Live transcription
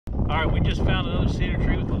All right, we just found another cedar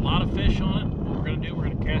tree with a lot of fish on it. What we're gonna do, we're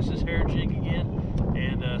gonna cast this hair jig again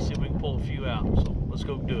and see if we can pull a few out. So let's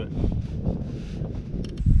go do it.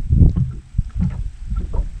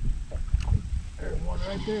 There's one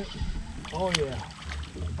right there. Oh yeah,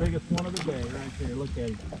 the biggest one of the day right there. Look at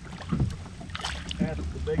him. That's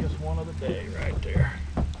the biggest one of the day right there.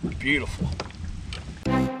 Beautiful.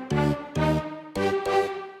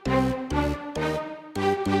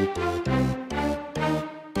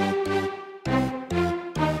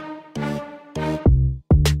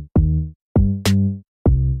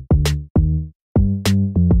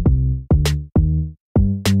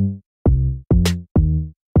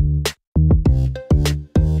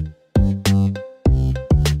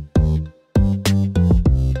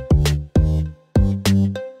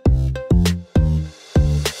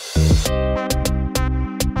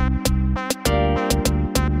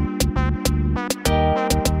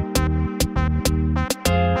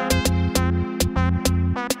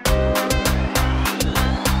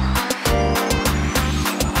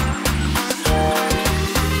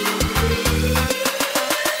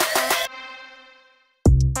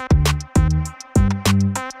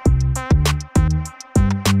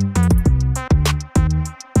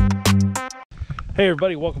 Hey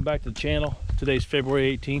everybody, welcome back to the channel. Today's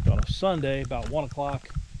February 18th on a Sunday, about 1 o'clock.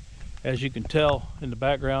 As you can tell in the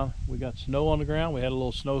background, we got snow on the ground. We had a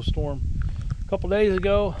little snowstorm a couple days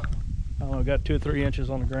ago. I don't know, got 2 or 3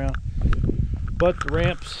 inches on the ground. But the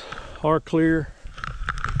ramps are clear,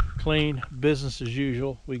 clean, business as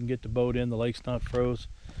usual. We can get the boat in, the lake's not froze.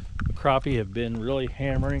 The crappie have been really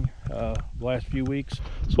hammering the last few weeks.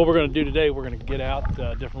 So what we're going to do today, we're going to get out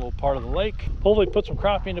a different little part of the lake, hopefully put some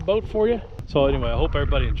crappie in the boat for you. So anyway, I hope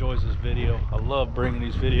everybody enjoys this video. I love bringing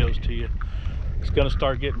these videos to you. It's going to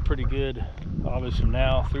start getting pretty good obviously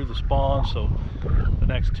now through the spawn. So the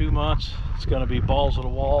next 2 months it's going to be balls to the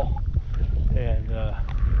wall and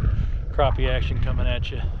crappie action coming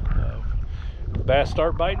at you. Bass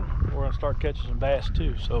start biting, we're going to start catching some bass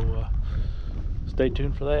too. So stay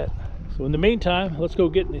tuned for that. So in the meantime, let's go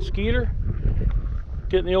get in the skeeter,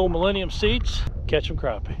 get in the old Millennium seats, catch some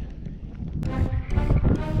crappie.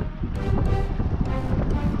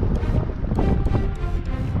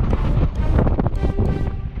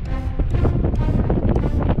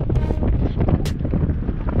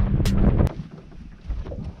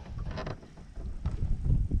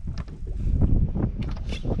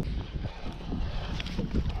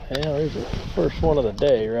 Yeah, there's the first one of the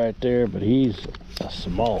day right there, but he's a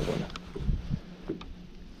small one.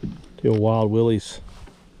 The old Wild Willie's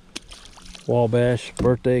Wabash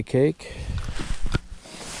birthday cake.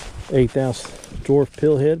 1/8 ounce dwarf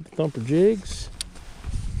pillhead thumper jigs.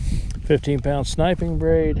 15-pound sniping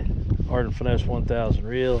braid. Ardent Finesse 1000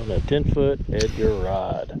 reel and a 10-foot Edgar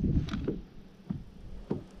rod.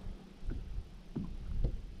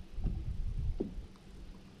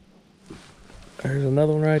 There's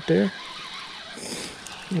another one right there.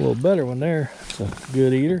 A little better one there. It's a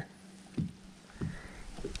good eater.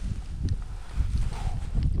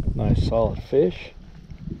 Nice solid fish.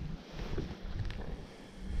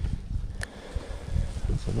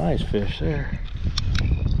 It's a nice fish there.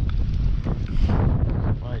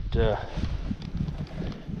 Might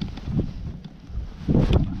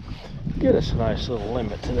get us a nice little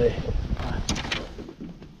limit today.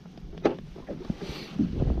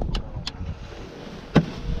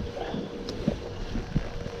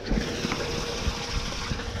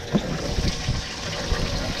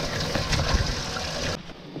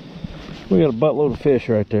 We got a buttload of fish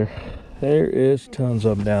right there. There is tons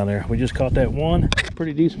of them down there. We just caught that one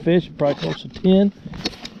pretty decent fish, probably close to 10.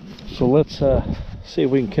 So let's see if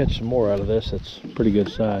we can catch some more out of this. That's pretty good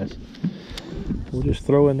size. We'll just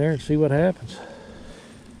throw in there and see what happens.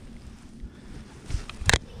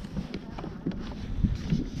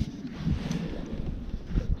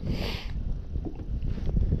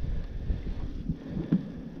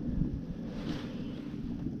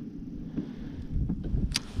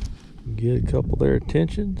 Get a couple of their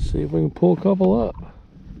attention, see if we can pull a couple up.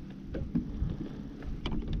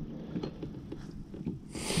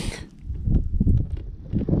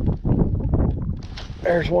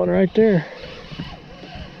 There's one right there.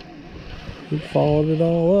 We followed it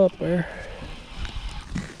all up there.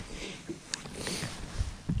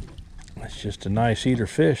 That's just a nice eater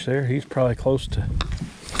fish there. He's probably close to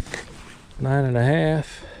 9.5.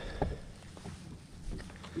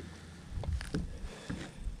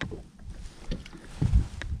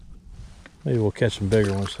 Maybe we'll catch some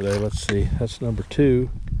bigger ones today. Let's see. That's number 2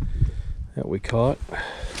 that we caught.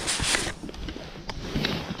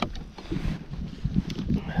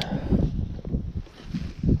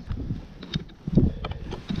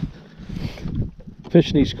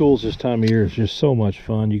 Fishing these schools this time of year is just so much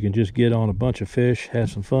fun. You can just get on a bunch of fish, have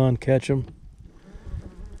some fun, catch them.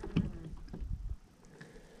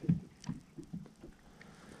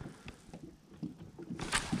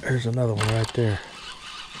 There's another one right there.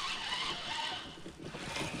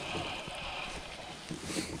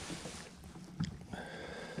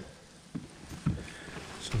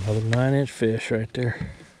 It's another 9-inch fish right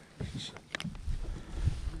there.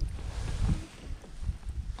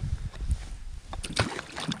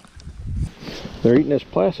 They're eating this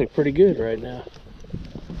plastic pretty good right now.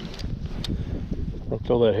 I'll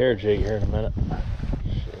throw that hair jig here in a minute.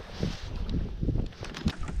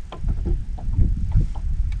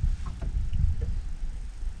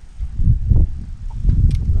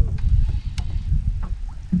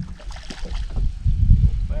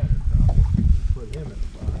 Put him in the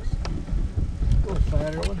box. A little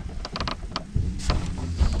fatter one.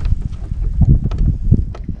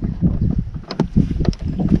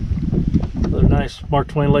 Nice Mark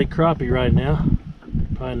Twain Lake crappie right now.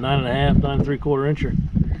 Probably 9.5, 9¾ incher.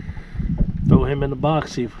 Throw him in the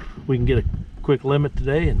box, see if we can get a quick limit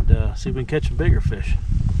today, and see if we can catch some bigger fish.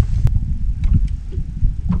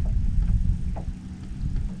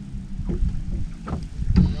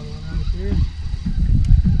 Another one out here.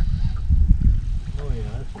 Oh yeah,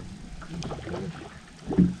 that's a fish.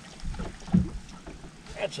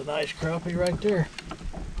 That's a nice crappie right there.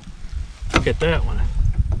 Look at that one.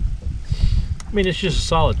 I mean, it's just a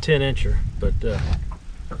solid 10-incher, but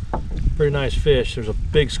pretty nice fish. There's a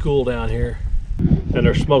big school down here, and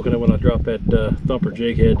they're smoking it when I drop that thumper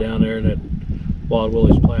jig head down there and that Wild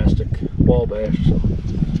Willie's plastic Wabash. So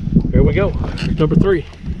here we go. Here's number 3.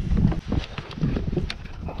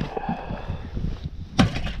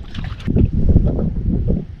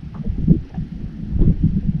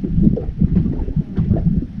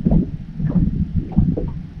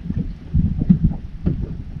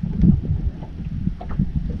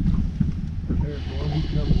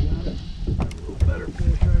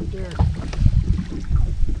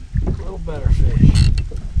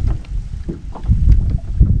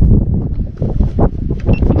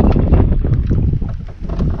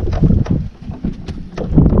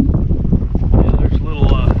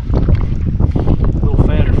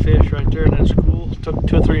 Took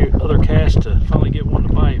 2 or 3 other casts to finally get one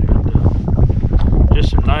to bite, but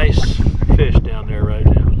just some nice fish down there right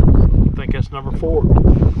now. I think that's number 4.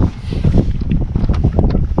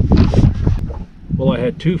 Well, I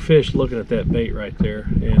had 2 fish looking at that bait right there,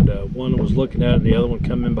 and one was looking at it and the other one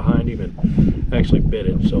come in behind him and actually bit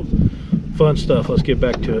it. So fun stuff. Let's get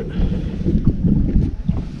back to it.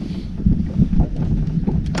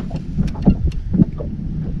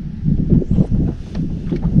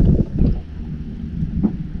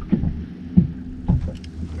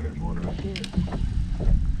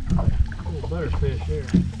 Butterfish there.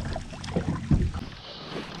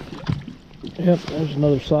 Yep, there's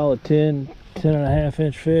another solid 10.5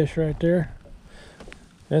 inch fish right there.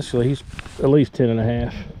 Actually, he's at least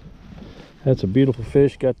 10.5. That's a beautiful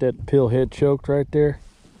fish. Got that pill head choked right there.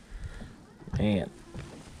 Man.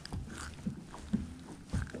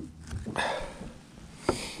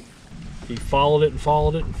 He followed it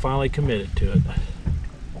and finally committed to it.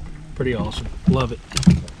 Pretty awesome. Love it.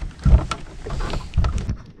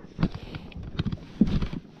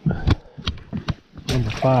 Number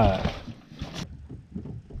 5.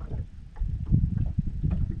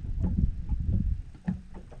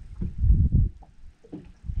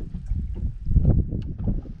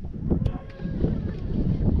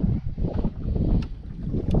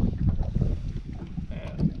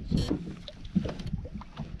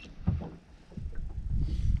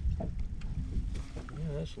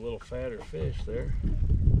 That's a little fatter fish there.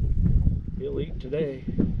 He'll eat today.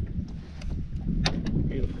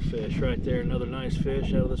 Beautiful fish right there. Another nice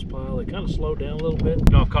fish out of this pile. They kind of slowed down a little bit. You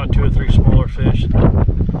know, I've caught 2 or 3 smaller fish.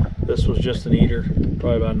 This was just an eater,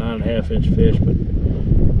 probably about 9.5 inch fish, but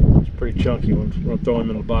it's pretty chunky. We're going to throw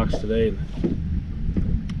him in the box today and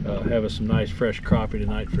have us some nice fresh crappie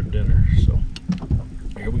tonight for dinner. So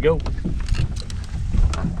here we go.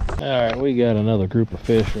 All right, we got another group of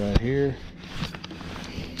fish right here.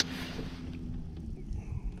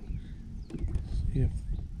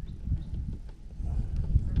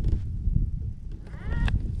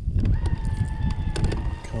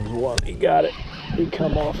 Comes one, he got it. He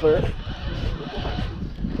come off there.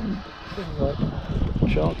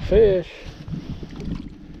 Chunk fish.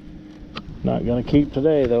 Not gonna keep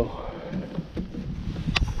today though.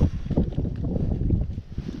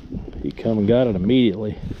 He come and got it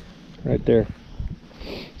immediately. Right there.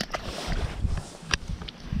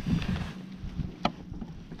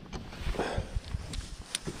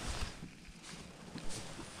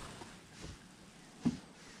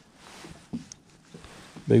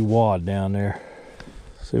 big wad down there.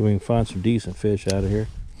 See if we can find some decent fish out of here.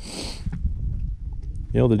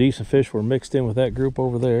 You know, the decent fish were mixed in with that group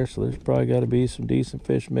over there, so there's probably got to be some decent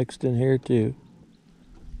fish mixed in here too.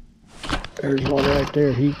 There's one right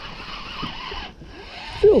there. He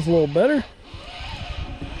feels a little better.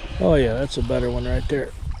 Oh yeah, that's a better one right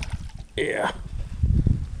there. Yeah,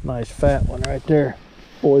 nice fat one right there,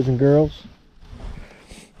 boys and girls.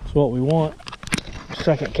 That's what we want.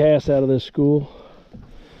 Second cast out of this school.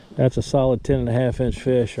 That's a solid 10.5-inch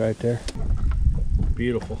fish right there.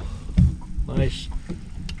 Beautiful. Nice,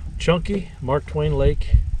 chunky Mark Twain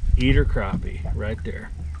Lake eater crappie right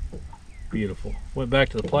there. Beautiful. Went back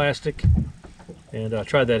to the plastic and I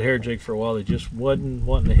tried that hair jig for a while. They just wasn't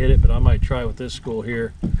wanting to hit it, but I might try with this school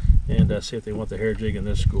here and see if they want the hair jig in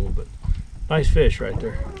this school. But nice fish right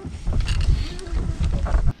there.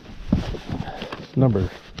 Number,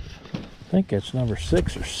 I think that's number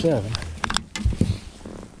 6 or 7.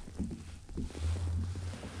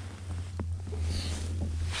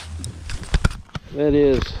 That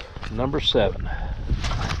is number 7.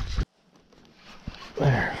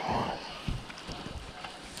 There's one.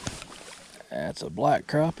 That's a black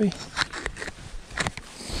crappie.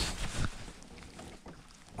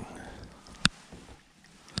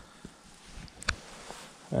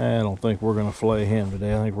 I don't think we're going to fillet him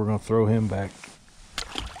today. I think we're going to throw him back.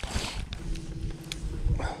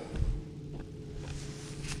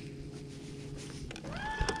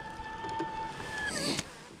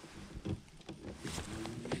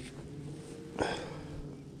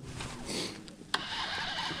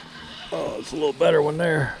 Oh, it's a little better one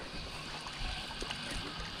there.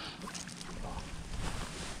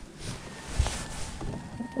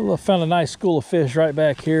 Well, I found a nice school of fish right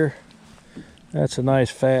back here. That's a nice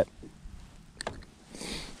fat,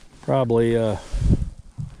 probably 10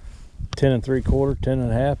 3/4,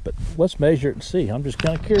 10.5, but let's measure it and see. I'm just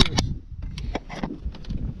kind of curious.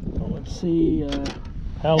 Well, let's see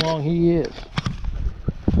how long he is.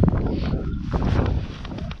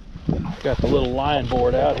 Got the little line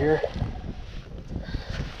board out here.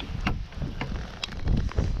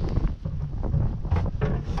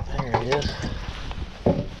 There he is.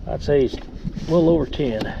 I'd say he's a little over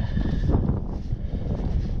 10.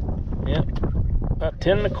 Yep, about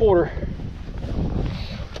 10 1/4.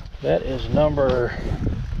 That is number,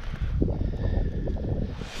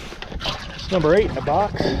 it's number 8 in the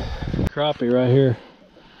box. Crappie right here.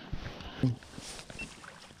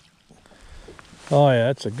 Oh yeah,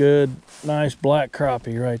 that's a good, nice black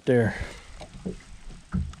crappie right there.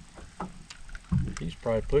 He's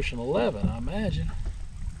probably pushing 11, I imagine.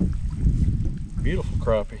 Beautiful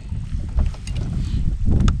crappie.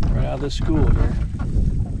 Right out of this school here.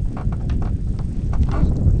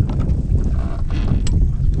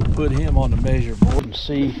 We'll put him on the measure board and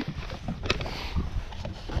see.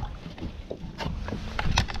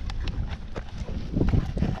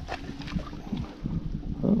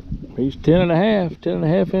 Oh, he's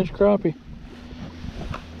 10.5-inch crappie.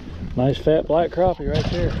 Nice fat black crappie right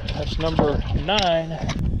there. That's number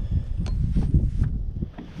 9.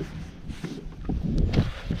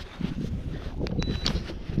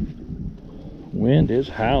 Wind is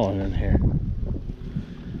howling in here.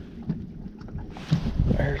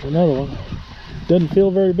 There's another one. Doesn't feel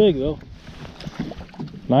very big though.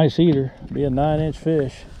 Nice eater. Be a 9-inch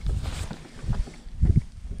fish.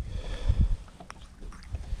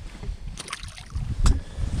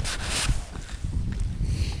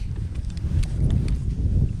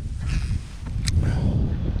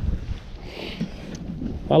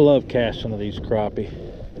 I love casting of these crappie.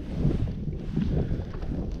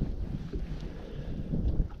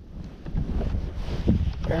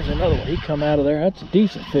 There's another one. He come out of there. That's a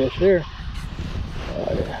decent fish there.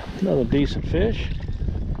 Oh, yeah. Another decent fish.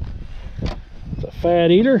 It's a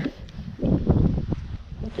fat eater.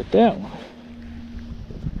 Look at that one.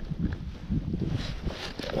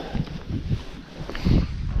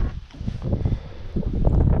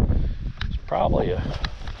 It's probably a,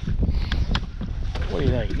 what do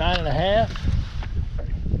you think, 9.5?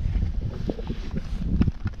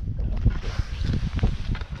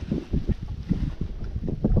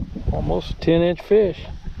 Almost a 10-inch fish.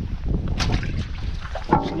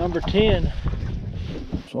 It's number 10.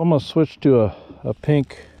 So I'm going to switch to a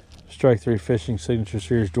pink Strike 3 Fishing Signature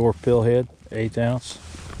Series dwarf pillhead, 1/8 ounce.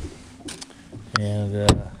 And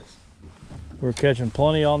we're catching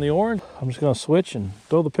plenty on the orange. I'm just going to switch and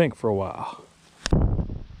throw the pink for a while.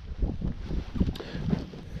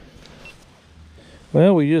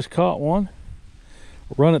 Well, we just caught one.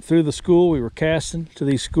 Run it through the school. We were casting to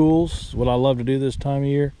these schools. It's what I love to do this time of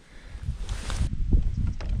year.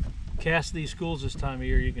 Cast these schools this time of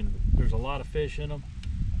year. There's a lot of fish in them.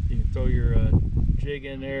 You can throw your jig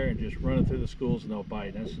in there and just run it through the schools and they'll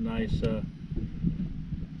bite. That's a nice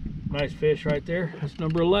nice fish right there. That's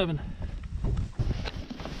number 11.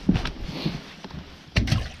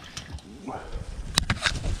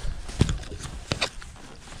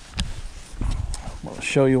 I'll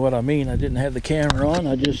show you what I mean. I didn't have the camera on.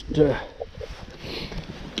 I just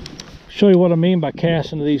show you what I mean by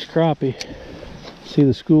casting to these crappie. See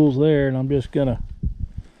the schools there, and I'm just gonna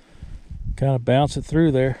kind of bounce it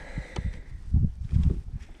through there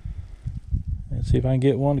and see if I can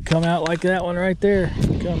get one to come out like that one right there.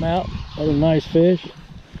 Come out. Another nice fish.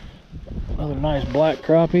 Another nice black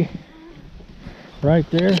crappie right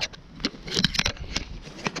there.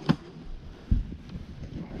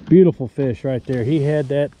 Beautiful fish right there. He had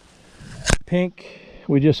that pink,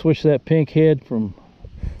 we just switched that pink head from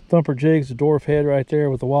Thumper Jigs, the dwarf head right there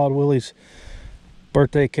with the Wild Willie's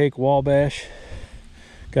birthday cake wabash.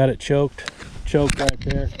 Got it choked right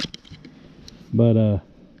there. But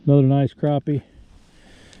another nice crappie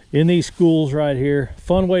in these schools right here.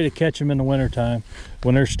 Fun way to catch them in the wintertime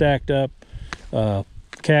when they're stacked up.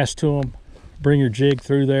 Cast to them, bring your jig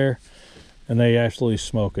through there, and they absolutely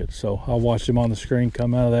smoke it. So I'll watch them on the screen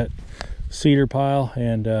come out of that cedar pile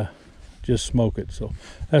and just smoke it. So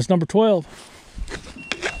that's number 12.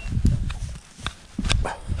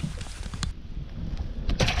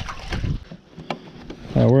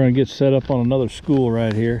 All right, we're gonna get set up on another school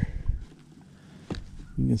right here.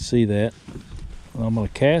 You can see that. I'm gonna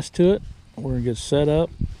cast to it. We're gonna get set up,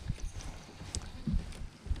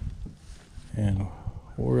 and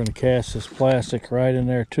we're gonna cast this plastic right in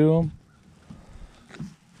there to them.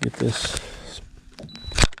 Get this.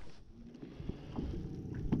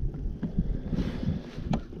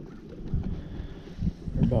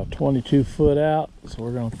 We're about 22 foot out, so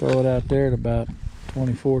we're gonna throw it out there at about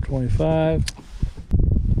 24, 25.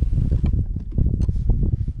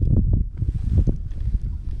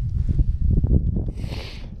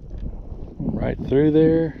 Right through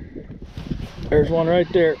there. There's one right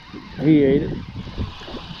there. He ate it.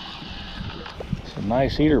 It's a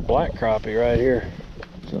nice eater black crappie right here.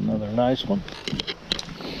 It's another nice one.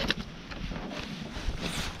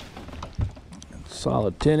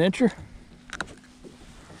 Solid 10-incher.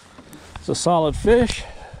 It's a solid fish.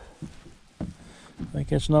 I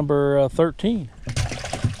think it's number 13.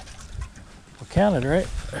 We'll count it, right?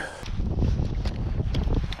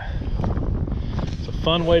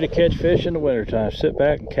 Fun way to catch fish in the wintertime. Sit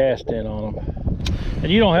back and cast in on them.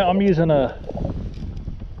 And you don't have, I'm using I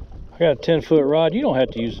got a 10-foot rod. You don't have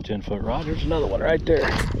to use a 10-foot rod. There's another one right there.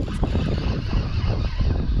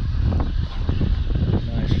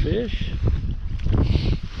 Nice fish.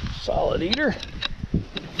 Solid eater.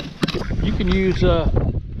 You can use, you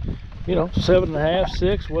know, 7.5,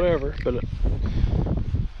 6, whatever. But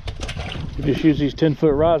we just use these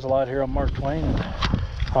 10-foot rods a lot here on Mark Twain. And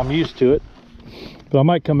I'm used to it. But I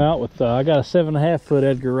might come out with, I got a 7.5 foot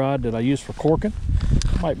Edgar rod that I use for corking.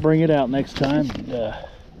 Might bring it out next time and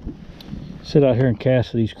sit out here and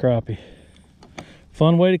cast these crappie.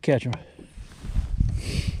 Fun way to catch them.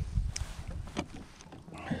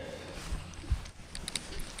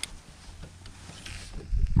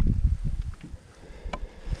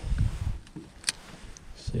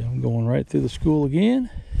 See, I'm going right through the school again.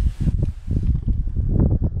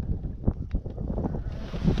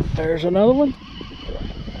 There's another one.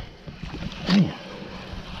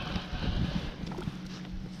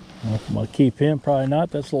 I'm gonna keep him, probably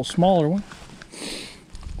not. That's a little smaller one.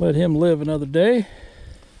 Let him live another day.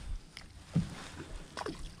 I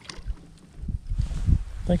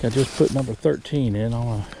think I just put number 13 in. I'm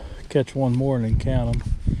gonna catch one more and then count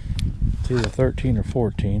them. It's either 13 or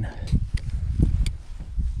 14.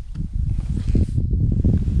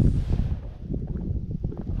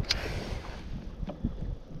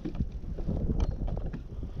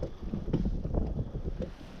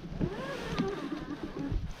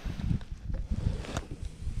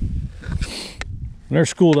 When they're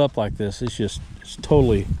schooled up like this, it's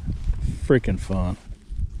totally freaking fun.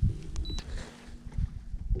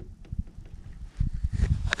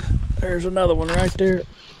 There's another one right there.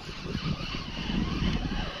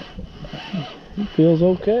 He feels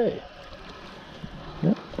okay.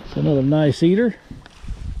 Yep, that's another nice eater.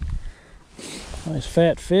 Nice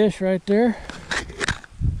fat fish right there.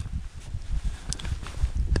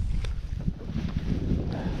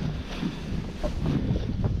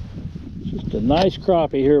 Just a nice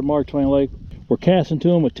crappie here at Mark Twain Lake. We're casting to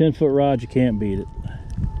them with 10-foot rods. You can't beat it.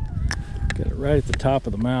 Got it right at the top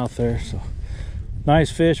of the mouth there. So nice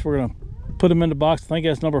fish. We're gonna put them in the box. I think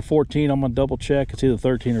that's number 14. I'm gonna double check. It's either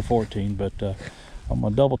 13 or 14, but I'm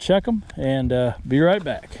gonna double check them and be right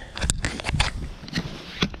back.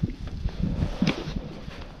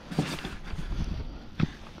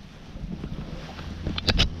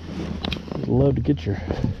 love to get your...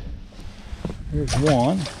 Here's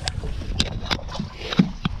one.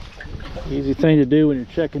 Easy thing to do when you're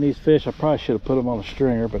checking these fish. I probably should have put them on a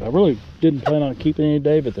stringer, but I really didn't plan on keeping any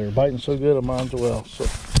today, but they're biting so good on mine as well. So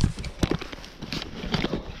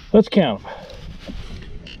let's count them.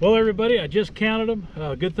 Well, everybody, I just counted them.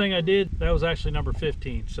 Good thing I did. That was actually number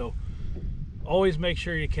 15. So always make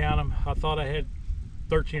sure you count them. I thought I had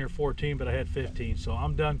 13 or 14, but I had 15. So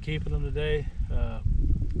I'm done keeping them today.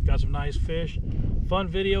 Got some nice fish. Fun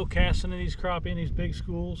video casting in these crappie in these big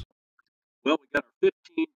schools. Well, we got our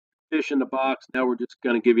 15 fish in the box. Now we're just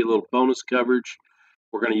going to give you a little bonus coverage.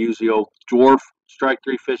 We're going to use the old Dwarf Strike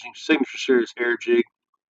 3 Fishing Signature Series hair jig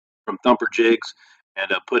from Thumper Jigs and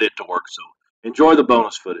put it to work. So enjoy the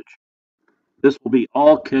bonus footage. This will be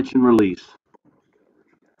all catch and release.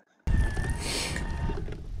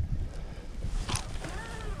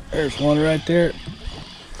 There's one right there.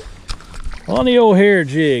 On the old hair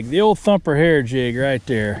jig, the old Thumper hair jig right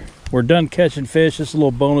there. We're done catching fish. This is a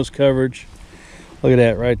little bonus coverage. Look at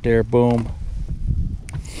that right there, boom.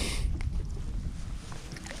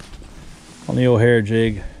 On the old hair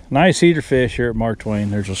jig. Nice eater fish here at Mark Twain.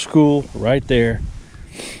 There's a school right there.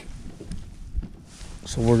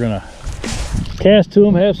 So we're gonna cast to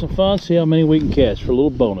them, have some fun, see how many we can catch for a little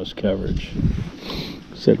bonus coverage.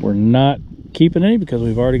 Said we're not keeping any because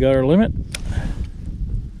we've already got our limit.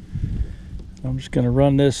 I'm just going to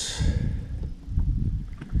run this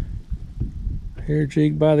hair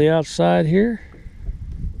jig by the outside here.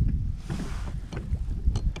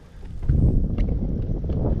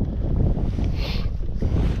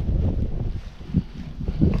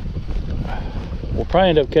 We'll probably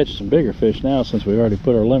end up catching some bigger fish now since we already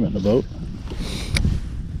put our limit in the boat.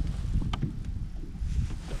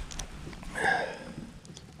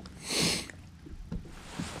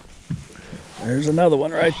 There's another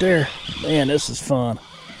one right there. Man, this is fun.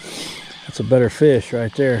 That's a better fish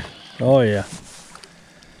right there. Oh yeah.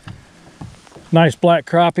 Nice black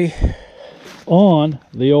crappie on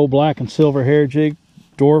the old black and silver hair jig,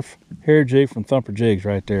 Dwarf hair jig from Thumper Jigs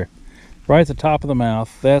right there. Right at the top of the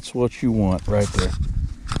mouth. That's what you want right there.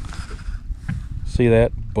 See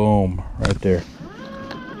that? Boom, right there.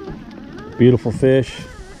 Beautiful fish.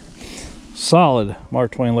 Solid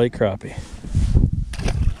Mark Twain Lake crappie.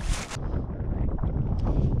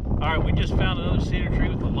 All right, we just found another cedar tree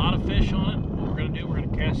with a lot of fish on it. What we're going to do, we're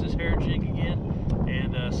going to cast this hair jig again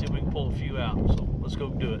and see if we can pull a few out. So let's go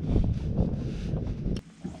do it.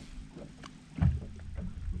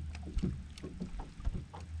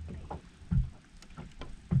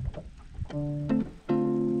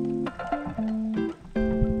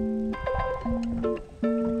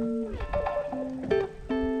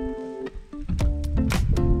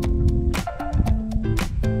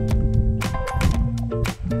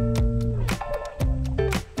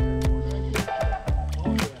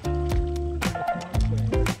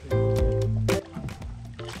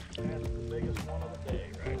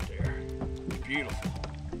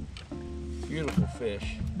 Beautiful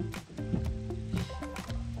fish.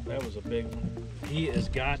 That was a big one. He has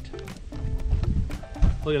got,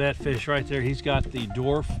 look at that fish right there. He's got the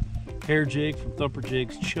Dwarf hair jig from Thumper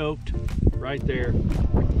Jigs choked right there.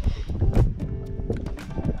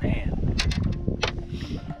 Man.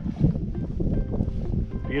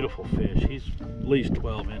 Beautiful fish. He's at least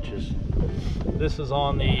 12 inches. This is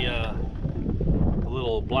on the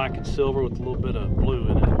little black and silver with a little bit of blue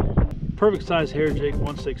in it. Perfect size hair jig,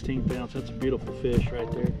 1/16 pounds. That's a beautiful fish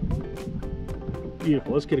right there.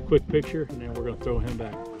 Beautiful. Let's get a quick picture and then we're going to throw him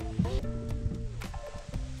back.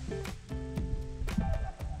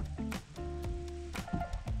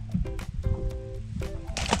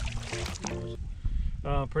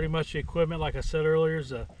 Pretty much the equipment, like I said earlier,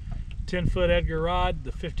 is a 10-foot Edgar rod,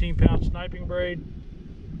 the 15-pound Snipping Braid,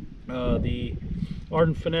 the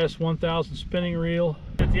Ardent Finesse 1000 spinning reel.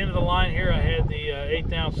 At the end of the line here, I had the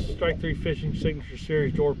 1/8 ounce Strike 3 Fishing Signature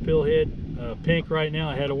Series Dwarf Pillhead, pink right now.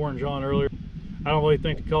 I had orange on earlier. I don't really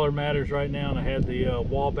think the color matters right now. And I had the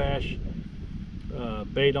Wabash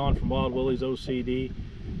bait on from Wild Willie's OCD.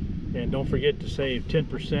 And don't forget to save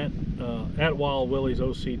 10% at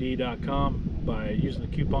wildwilliesocd.com by using the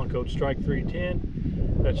coupon code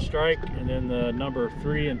STRIKE310. That's strike and then the number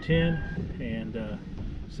 3 and 10, and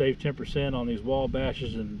save 10% on these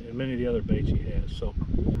Wabashes and many of the other baits he has. So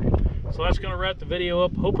that's going to wrap the video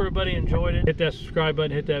up. Hope everybody enjoyed it. Hit that subscribe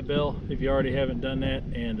button, hit that bell if you already haven't done that,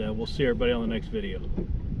 and we'll see everybody on the next video.